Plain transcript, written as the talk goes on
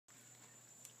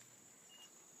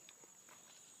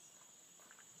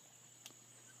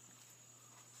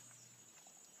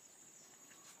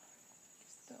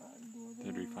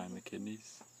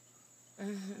Kidneys. A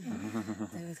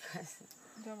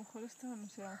lo mejor estaban, no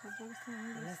sé, a lo mejor porque estaban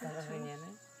muy ¿Dónde están los deshechos.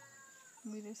 riñones?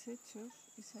 Muy deshechos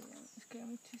y salían. Es que hay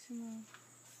muchísimo.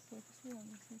 Puede que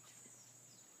estuvieran deshechos.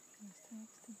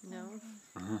 No.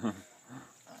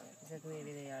 A ver. Is that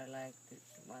maybe they are like,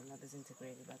 well, not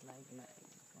disintegrated, but like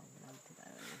melted, I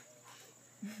don't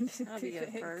know. That'll be a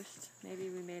first. Maybe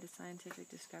we made a scientific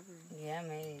discovery. Yeah,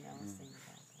 maybe, I was thinking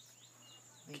about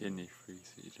that. Kidney-free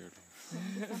sea turtle.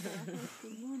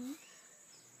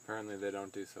 Apparently they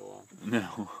don't do so well.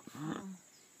 No.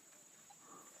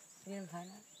 You didn't find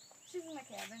that? She's in the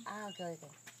cabin. Ah, okay.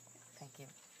 Thank you.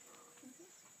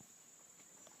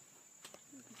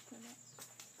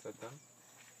 Is that done?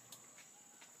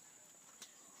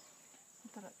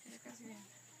 Ya casi bien.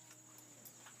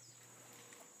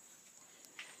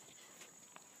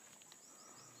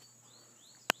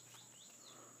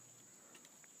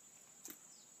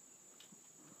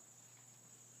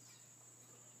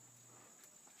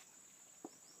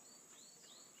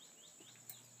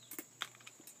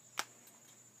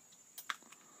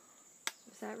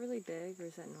 Is that really big or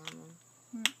is that normal?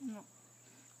 No.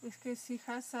 Es que she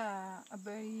has a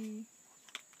very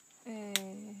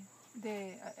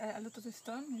a lot of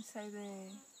stone inside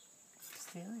the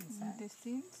Still inside?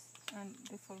 intestines and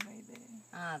they formate the.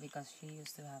 Ah, because she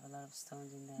used to have a lot of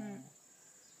stones in the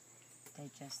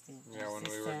digestive Yeah, when we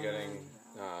system. were getting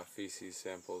feces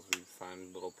samples, we'd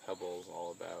find little pebbles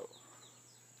all about.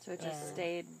 So it just Yeah.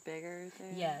 stayed bigger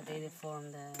there? Yeah, they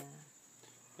deformed the...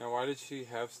 Now, why did she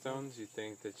have stones? You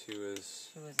think that she was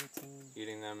She was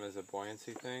eating them as a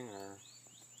buoyancy thing, or?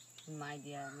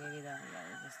 maybe the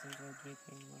stones were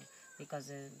dripping, because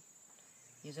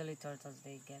usually turtles,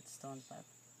 they get stones, but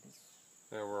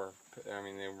They were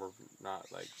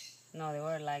not like no, they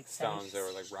were like stones, they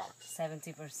were like rocks.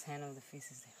 70% of the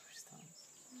feces, they were stones,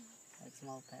 like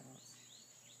small pebbles.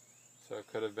 So it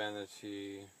could have been that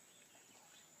she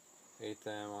ate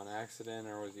them on accident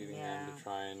or was eating them to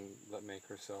try and make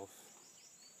herself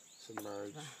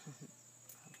submerge.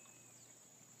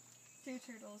 Sea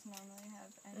turtles normally have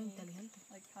any Inteligente.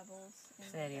 like pebbles. in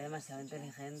Sería their demasiado oxygen.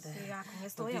 inteligente. Sí, ya, con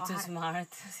esto Would voy a be too bajar. smart.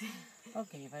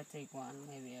 Okay, if I take one,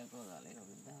 maybe I'll go a little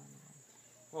bit down.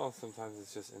 Well, sometimes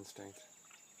it's just instinct.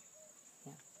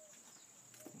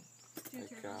 Sea Like,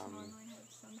 turtles normally have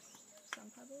some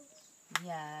pebbles.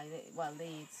 Yeah, they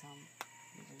eat some.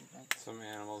 Usually, but Some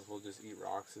animals will just eat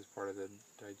rocks as part of the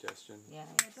digestion. yeah,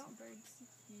 Yeah, don't birds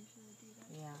usually do that?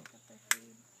 Yeah. Pick up their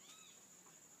food.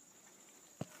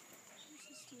 Let's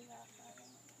just do that.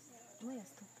 muy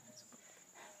astuto.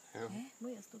 Who?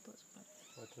 Muy astuto su padre.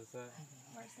 What does that?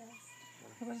 Where's this? Lo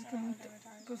que pasa es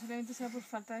que posiblemente sea por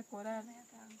falta de coral.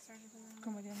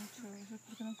 Comería mucho. Eso es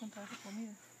porque no encontraba su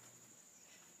comida.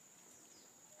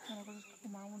 Una cosa es que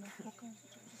coma unas pocas,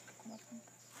 otra cosa es que coma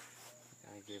tantas.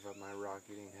 I gave up my rock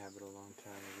eating habit a long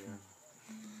time ago.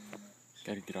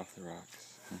 Gotta get off the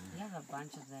rocks. You have a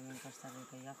bunch of them in Costa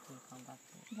Rica. You have to come back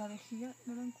to it. La vejiga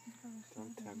no la encuentro.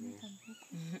 Don't tempt me. Tampoco.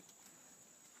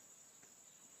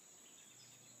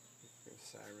 Your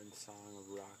siren song of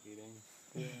rock eating.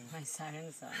 My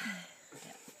siren song.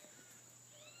 Yeah.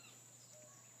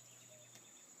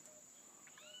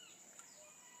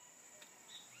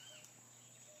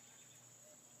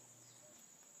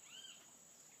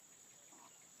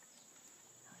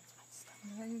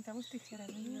 Necesitamos tijeras.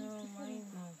 No, mine.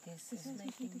 No, que es ¿Esas son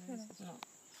tijeras? No.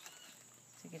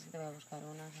 Si quieres te voy a buscar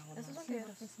unas. Esos son Sí,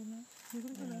 piedras. porque si no, yo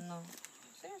creo que las... No,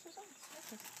 Sí, esos son.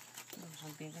 Estos. no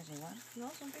son piezas igual,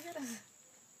 No, son tijeras.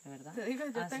 de verdad. Te digo,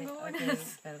 yo Ah, tengo sí, unas.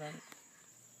 ok, perdón.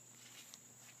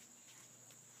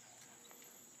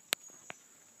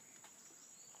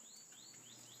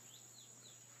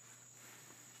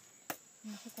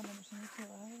 No sé cuándo nos hemos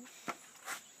quedado.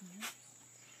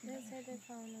 They said they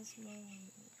found a small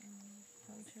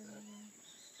puncture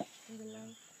in the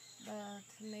lung, but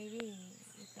maybe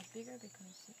it's bigger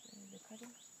because the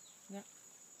cutting. Yeah.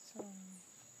 So,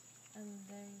 and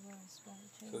there was small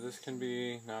change. So this can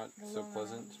be not The so long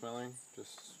pleasant around. smelling,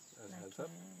 just as a heads up.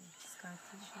 Scar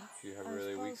tissue. If you have I a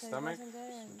really weak suppose I stomach, wasn't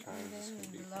there, and sometimes this then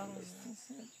can be the kind lungs,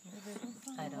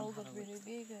 of... I don't hold have up a weak really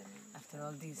big, and After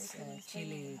all this they couldn't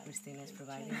chili say Christina is they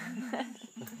providing.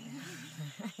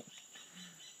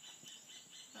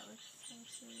 That looks so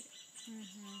sweet.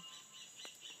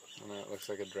 And that looks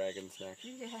like a dragon's neck.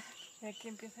 Yeah. Y aquí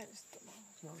empieza el estómago.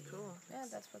 Cool. Yeah,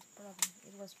 that's what's the problem.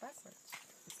 It was backwards.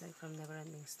 It's like from Never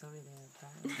Ending Story,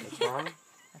 the What's wrong?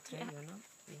 Atreyu, ¿no?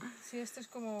 Yeah. Sí, esto es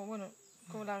como, bueno,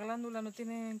 como la glándula no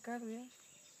tiene encardias,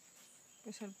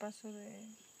 pues el paso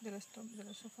del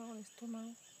esófago al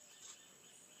estómago.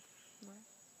 Do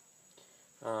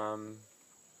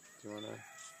you want to,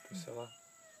 Priscilla?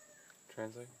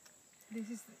 Translate. This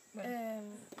is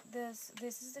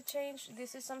This is the change.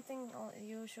 This is something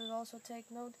you should also take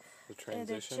note. The The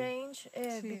transition. change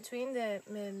Sí. between the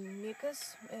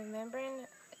mucus membrane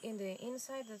in the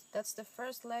inside. That's the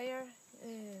first layer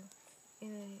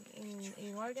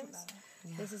in organs.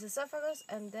 Yeah. This is esophagus,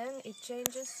 and then it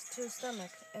changes to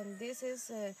stomach. And this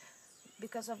is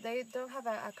because of they don't have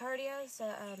a cardia,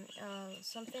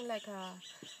 something like a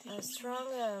strong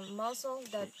muscle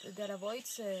that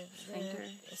avoids the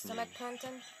stomach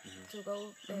content to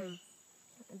go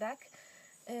back.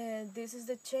 This is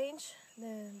the change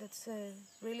that's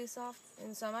really soft.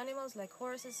 In some animals, like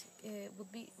horses,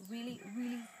 would be really,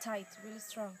 really tight, really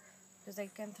strong, because they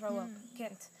can throw up.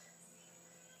 Can't.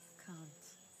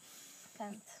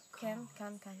 Can't.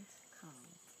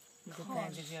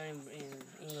 Depends if you're in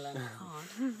England.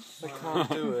 I can't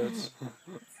do it.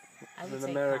 I would In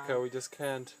say America, can't. we just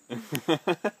can't.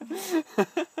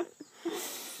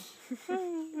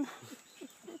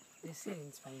 Decir en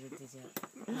español dice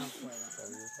no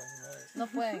puedo. No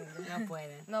pueden. No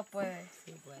puede. No puede.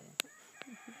 Sí puede.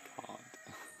 Can't.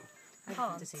 I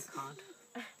have to say can't.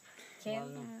 Can't.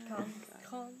 Well, no.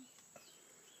 Can't.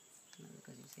 No,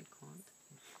 because you say can't.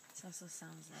 It also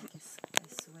sounds like I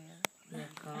swear.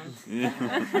 Yeah, can't.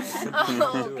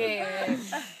 Okay.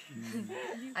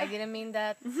 I didn't mean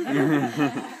that.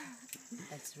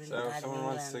 That's really So if bad in someone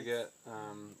wants to England. get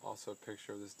also a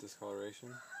picture of this discoloration,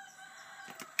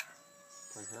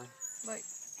 right here, Voy.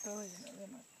 Todo lleno de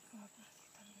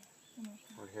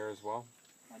right here as well.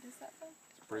 What is that?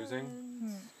 It's bruising,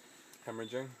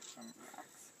 hemorrhaging.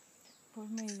 Pues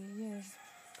maybe, yes.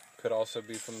 Could also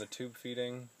be from the tube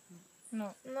feeding,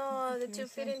 No. No, the tube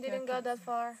feeding didn't go that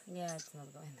far. Yeah, it's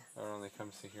not going there. or only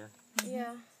comes to here.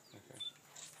 Yeah. Okay.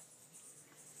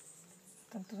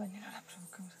 Tanto daño no la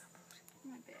provocamos.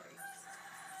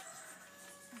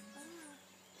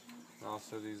 And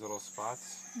also these little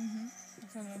spots.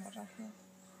 Es una hemorragia.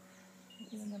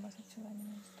 Aquí donde más ha hecho daño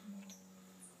en el estómago.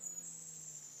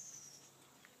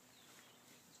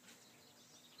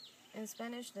 In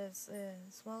Spanish, the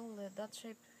small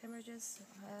dot-shaped hemorrhages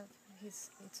have its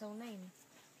own name.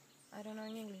 I don't know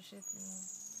in English.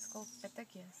 It's called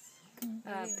petechias.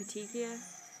 Really? Petechia.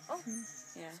 Oh,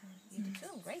 Yeah. you do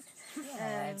too. Great.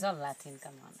 Yeah, it's all Latin,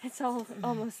 come on. It's all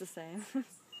almost the same.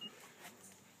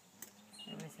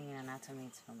 Everything in anatomy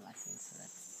is from Latin, so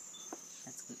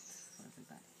that's good for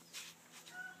everybody.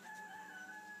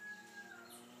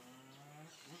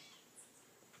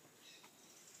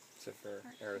 Except for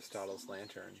Aristotle's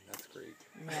lantern. That's great.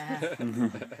 Yeah.